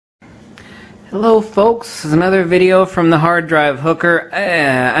Hello folks, this is another video from the hard drive hooker,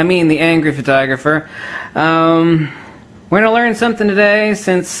 the angry photographer. We're going to learn something today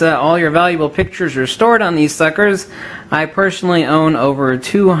since all your valuable pictures are stored on these suckers. I personally own over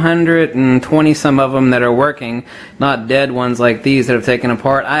 220 some of them that are working, not dead ones like these that have taken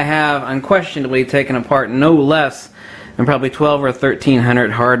apart. I have unquestionably taken apart no less than probably 12 or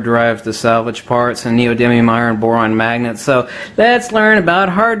 1300 hard drives to salvage parts and neodymium iron boron magnets. So let's learn about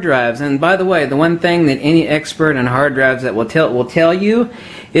hard drives. And by the way, the one thing that any expert in hard drives that will tell you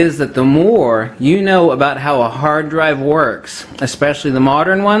is that the more you know about how a hard drive works, especially the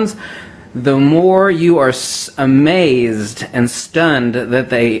modern ones, the more you are amazed and stunned that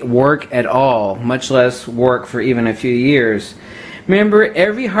they work at all, much less work for even a few years. Remember,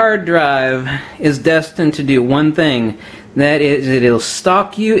 every hard drive is destined to do one thing. That is, it'll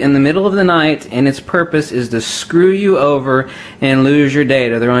stalk you in the middle of the night, and its purpose is to screw you over and lose your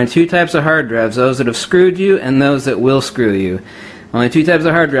data. There are only two types of hard drives, those that have screwed you and those that will screw you. Only two types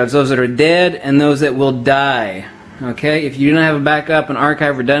of hard drives, those that are dead and those that will die. Okay? If you don't have a backup and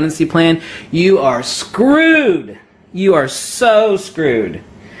archive redundancy plan, you are screwed. You are so screwed.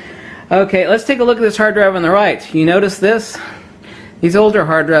 Okay, let's take a look at this hard drive on the right. You notice this? These older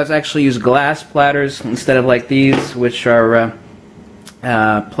hard drives actually use glass platters instead of like these, which are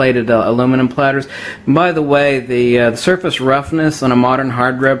plated aluminum platters. And by the way, the surface roughness on a modern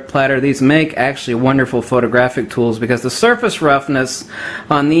hard drive platter, these make actually wonderful photographic tools because the surface roughness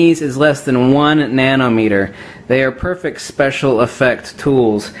on these is less than 1 nanometer. They are perfect special effect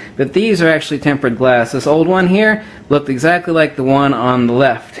tools. But these are actually tempered glass. This old one here looked exactly like the one on the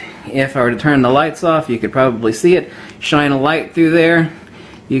left. If I were to turn the lights off, you could probably see it. Shine a light through there,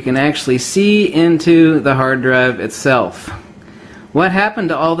 you can actually see into the hard drive itself. What happened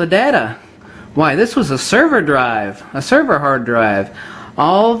to all the data? Why, this was a server drive, a server hard drive.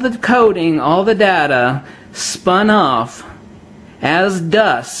 All the coding, all the data spun off as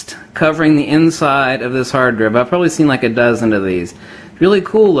dust covering the inside of this hard drive. I've probably seen like a dozen of these. Really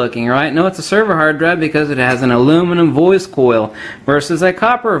cool looking, right? No, it's a server hard drive because it has an aluminum voice coil versus a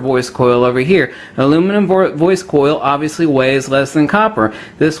copper voice coil over here. Aluminum voice coil obviously weighs less than copper.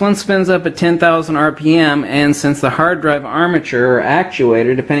 This one spins up at 10,000 RPM, and since the hard drive armature or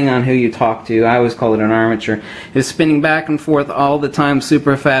actuator, depending on who you talk to, I always call it an armature, is spinning back and forth all the time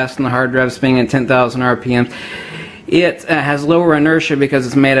super fast, and the hard drive spinning at 10,000 RPM. It has lower inertia because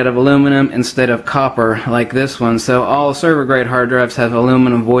it's made out of aluminum instead of copper like this one. So all server grade hard drives have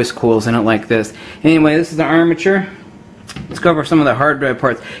aluminum voice coils in it like this. Anyway, this is the armature. Let's go over some of the hard drive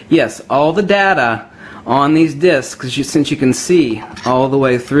parts. Yes, all the data on these disks, since you can see all the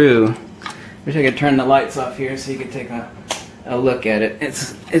way through. Wish I could turn the lights off here so you could take a look at it.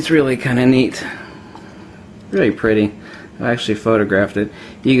 It's really kind of neat. Really pretty. I actually photographed it.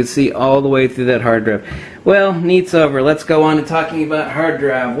 You can see all the way through that hard drive. Well, neat's over. Let's go on to talking about hard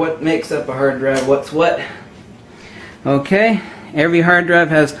drive. What makes up a hard drive? What's what? Okay, every hard drive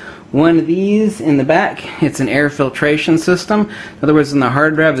has one of these in the back. It's an air filtration system. In other words, when the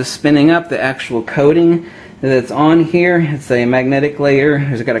hard drive is spinning up, the actual coating that's on here, it's a magnetic layer.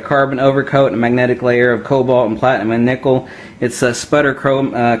 It's got a carbon overcoat and a magnetic layer of cobalt and platinum and nickel. It's sputter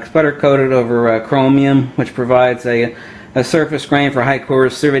coated over chromium, which provides a surface grain for high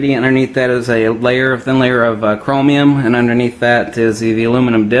corrosivity. Underneath that is a thin layer of chromium, and underneath that is the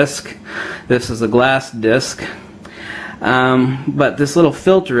aluminum disc. This is a glass disc. But this little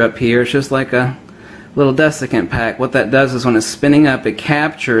filter up here is just like a little desiccant pack. What that does is when it's spinning up, it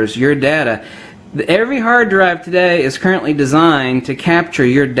captures your data. Every hard drive today is currently designed to capture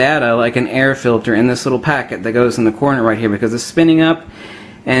your data like an air filter in this little packet that goes in the corner right here because it's spinning up.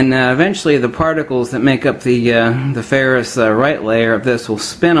 And eventually the particles that make up the ferrous right layer of this will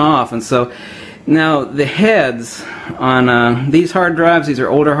spin off. And so now the heads on these hard drives, these are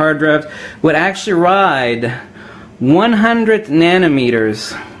older hard drives, would actually ride 100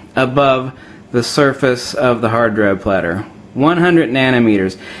 nanometers above the surface of the hard drive platter. 100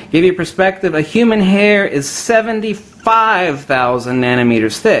 nanometers. Give you perspective, a human hair is 75,000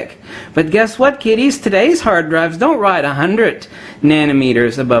 nanometers thick. But guess what, kiddies? Today's hard drives don't ride 100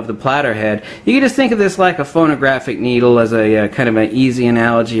 nanometers above the platter head. You can just think of this like a phonographic needle as a kind of an easy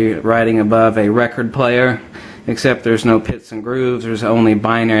analogy riding above a record player. Except there's no pits and grooves, there's only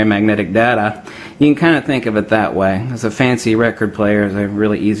binary magnetic data. You can kind of think of it that way. As a fancy record player is a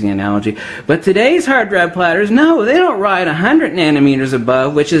really easy analogy. But today's hard drive platters, no, they don't ride 100 nanometers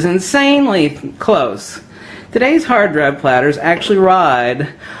above, which is insanely close. Today's hard drive platters actually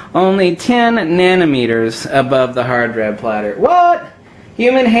ride only 10 nanometers above the hard drive platter. What?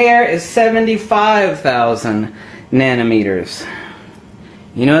 Human hair is 75,000 nanometers.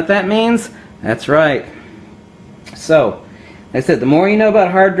 You know what that means? That's right. So, like I said, the more you know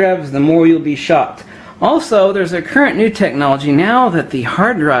about hard drives, the more you'll be shocked. Also, there's a current new technology now that the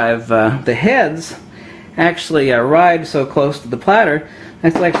hard drive, the heads, actually ride so close to the platter.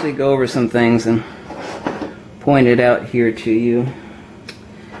 Let's actually go over some things and point it out here to you.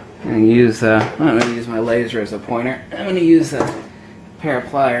 And use, I'm going to use my laser as a pointer. I'm going to use a pair of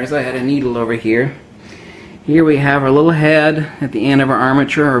pliers. I had a needle over here. Here we have our little head at the end of our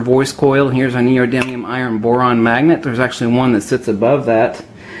armature, our voice coil. Here's our neodymium iron boron magnet. There's actually one that sits above that.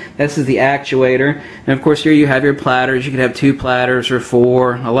 This is the actuator. And of course here you have your platters. You could have 2 platters or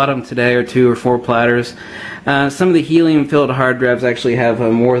 4. A lot of them today are 2 or 4 platters. Some of the helium-filled hard drives actually have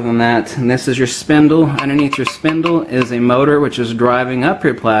more than that. And this is your spindle. Underneath your spindle is a motor which is driving up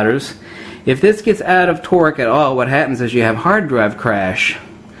your platters. If this gets out of torque at all, what happens is you have hard drive crash.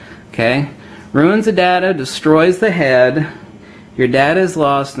 Okay? Ruins the data, destroys the head. Your data is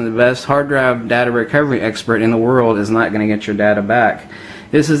lost, and the best hard drive data recovery expert in the world is not going to get your data back.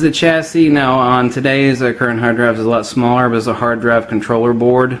 This is the chassis. Now on today's current hard drives is a lot smaller, but it's a hard drive controller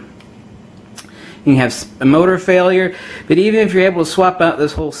board. You can have a motor failure, but even if you're able to swap out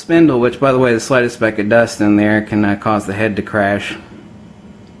this whole spindle, which by the way the slightest speck of dust in there can cause the head to crash.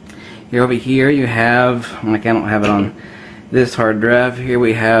 Here over here you have, like I don't have it on this hard drive, here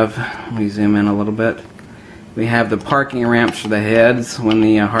we have, let me zoom in a little bit. We have the parking ramps for the heads when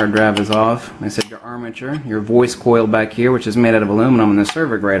the hard drive is off. I said your armature, your voice coil back here, which is made out of aluminum on the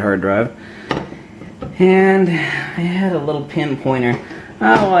server grade hard drive. And I had a little pin pointer.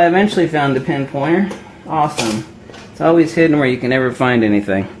 Oh, well, I eventually found the pin pointer. Awesome. It's always hidden where you can never find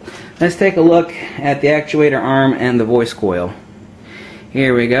anything. Let's take a look at the actuator arm and the voice coil.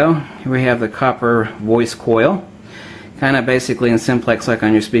 Here we go. Here we have the copper voice coil. Kind of basically in simplex like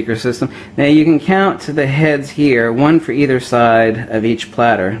on your speaker system. Now you can count the heads here, 1 for either side of each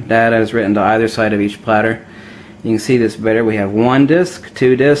platter. Data is written to either side of each platter. You can see this better. We have 1 disc,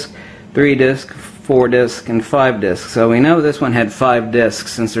 2 disc, 3 disc, 4 disc, and 5 discs. So we know this one had 5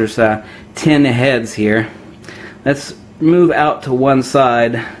 discs since there's 10 heads here. Let's move out to one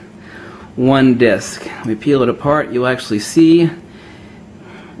side, 1 disc. We peel it apart. You'll actually see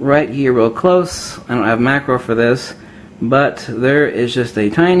right here real close. I don't have macro for this, but there is just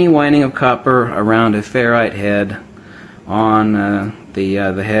a tiny winding of copper around a ferrite head on the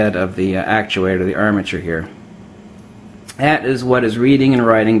head of the actuator, the armature here. That is what is reading and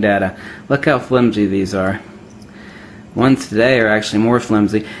writing data. Look how flimsy these are. Ones today are actually more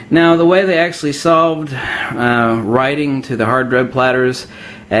flimsy. Now the way they actually solved writing to the hard drive platters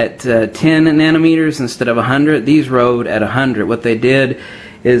at 10 nanometers instead of 100, these wrote at 100. What they did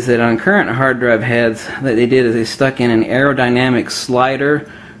is that on current hard drive heads, what they did is they stuck in an aerodynamic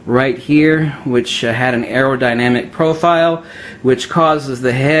slider right here, which had an aerodynamic profile, which causes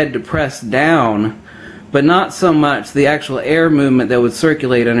the head to press down, but not so much the actual air movement that would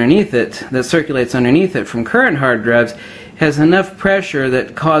circulate underneath it, that circulates underneath it from current hard drives, has enough pressure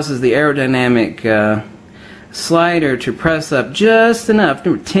that causes the aerodynamic slider to press up just enough,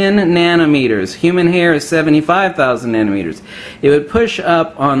 10 nanometers. Human hair is 75,000 nanometers. It would push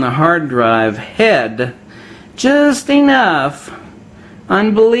up on the hard drive head just enough,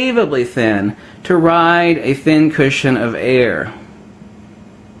 unbelievably thin, to ride a thin cushion of air.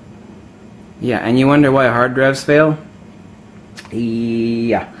 Yeah, and you wonder why hard drives fail?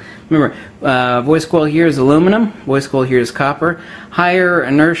 Yeah. Remember, voice coil here is aluminum, voice coil here is copper. Higher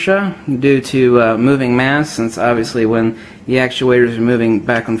inertia due to moving mass, since obviously when the actuators are moving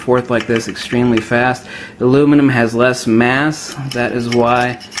back and forth like this extremely fast, aluminum has less mass. That is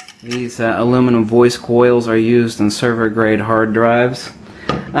why these aluminum voice coils are used in server grade hard drives.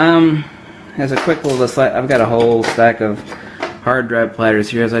 As a quick little aside, I've got a whole stack of hard drive platters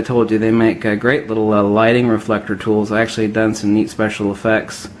here. As I told you, they make great little lighting reflector tools. I actually done some neat special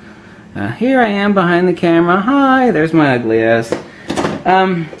effects. Here I am behind the camera. Hi, there's my ugly ass.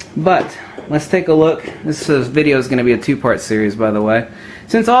 But let's take a look. This video is going to be a 2-part series, by the way.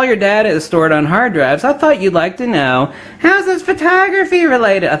 Since all your data is stored on hard drives, I thought you'd like to know, how's this photography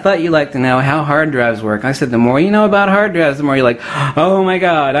related? I thought you'd like to know how hard drives work. I said the more you know about hard drives, the more you're like, oh my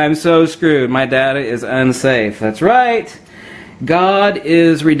god, I'm so screwed. My data is unsafe. That's right. God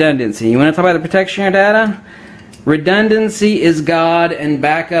is redundancy. You want to talk about the protection of your data? Redundancy is God, and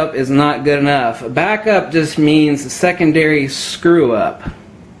backup is not good enough. Backup just means secondary screw-up.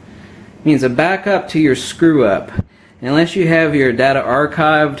 It means a backup to your screw-up. Unless you have your data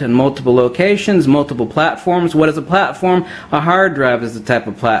archived in multiple locations, multiple platforms. What is a platform? A hard drive is the type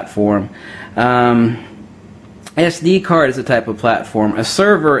of platform. SD card is a type of platform. A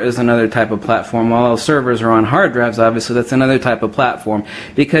server is another type of platform. While all servers are on hard drives, obviously, that's another type of platform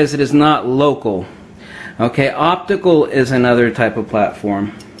because it is not local. Okay, optical is another type of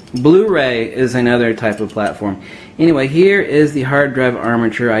platform. Blu-ray is another type of platform. Anyway, here is the hard drive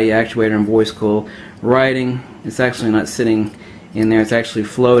armature, i.e. actuator and voice coil, riding. It's actually not sitting in there. It's actually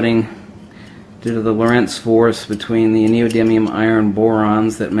floating due to the Lorentz force between the neodymium iron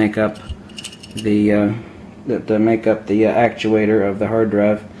borons that make up the actuator of the hard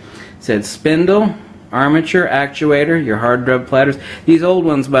drive. It said spindle, armature, actuator, your hard drive platters. These old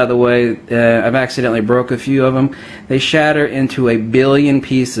ones, by the way, I've accidentally broke a few of them. They shatter into a billion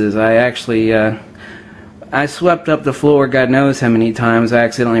pieces. I actually, I swept up the floor God knows how many times. I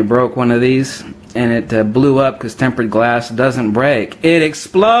accidentally broke one of these, and it blew up because tempered glass doesn't break. It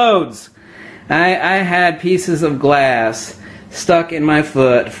explodes! I had pieces of glass stuck in my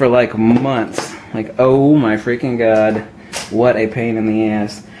foot for like months. Like, oh my freaking God, what a pain in the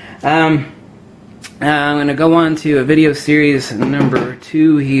ass. I'm going to go on to a video series number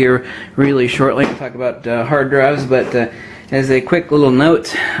 2 here really shortly. I'll talk about hard drives, but as a quick little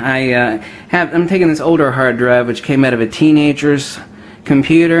note, I'm taking this older hard drive which came out of a teenager's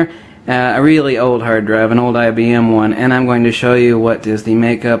computer, a really old hard drive, an old IBM one, and I'm going to show you what is the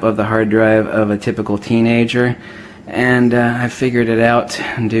makeup of the hard drive of a typical teenager. And I figured it out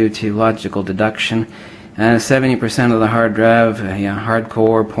due to logical deduction. 70% of the hard drive,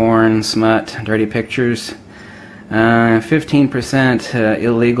 hardcore, porn, smut, dirty pictures. 15%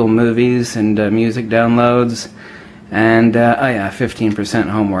 illegal movies and music downloads. And, 15%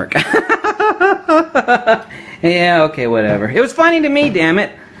 homework. Yeah, okay, whatever. It was funny to me, damn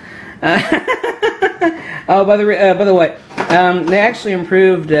it. Oh, by the way, they actually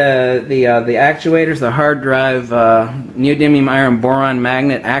improved the actuators, the hard drive neodymium iron boron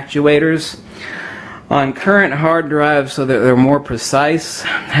magnet actuators on current hard drives so that they're more precise.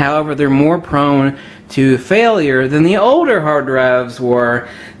 However, they're more prone to failure than the older hard drives were.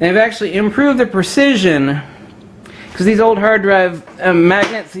 They've actually improved the precision because these old hard drive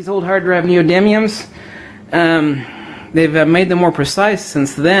magnets, these old hard drive neodymiums, they've made them more precise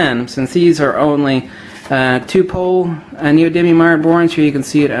since then, since these are only 2-pole neodymium iron borons. Here you can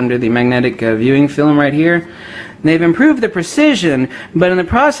see it under the magnetic viewing film right here. They've improved the precision, but in the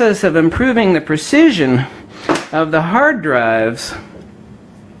process of improving the precision of the hard drives,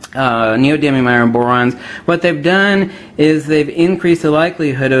 neodymium iron borons, what they've done is they've increased the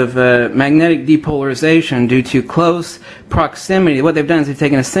likelihood of magnetic depolarization due to close proximity. What they've done is they've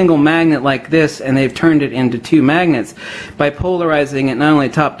taken a single magnet like this and they've turned it into 2 magnets by polarizing it not only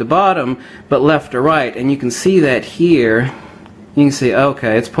top to bottom but left to right. And you can see that here. You can see,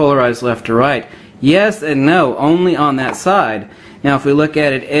 okay, it's polarized left to right. Yes and no, only on that side. Now if we look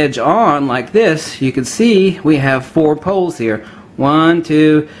at it edge on like this, you can see we have 4 poles here. 1,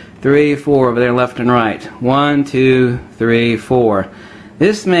 2, 3, 4 over there left and right. 1, 2, 3, 4.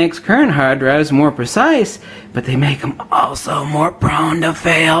 This makes current hard drives more precise, but they make them also more prone to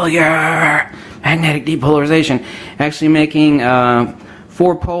failure. Magnetic depolarization. Actually making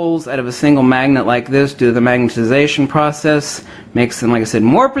 4 poles out of a single magnet like this due to the magnetization process makes them, like I said,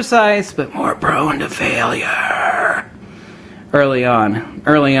 more precise, but more prone to failure. Early on.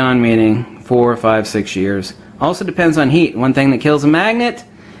 Early on meaning 4, 5, 6 years. Also depends on heat. One thing that kills a magnet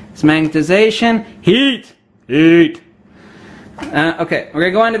is magnetization. Heat! Heat! Okay, we're going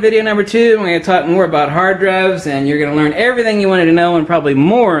to go on to video number 2. We're going to talk more about hard drives, and you're going to learn everything you wanted to know, and probably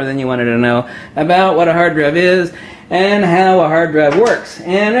more than you wanted to know, about what a hard drive is and how a hard drive works.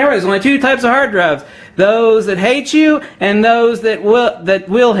 And there's only 2 types of hard drives. Those that hate you and those that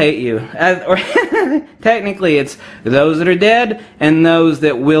will hate you. Or technically it's those that are dead and those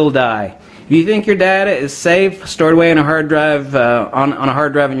that will die. If you think your data is safe, stored away in a hard drive, on a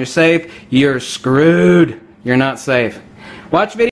hard drive and you're safe, you're screwed. You're not safe. Watch video.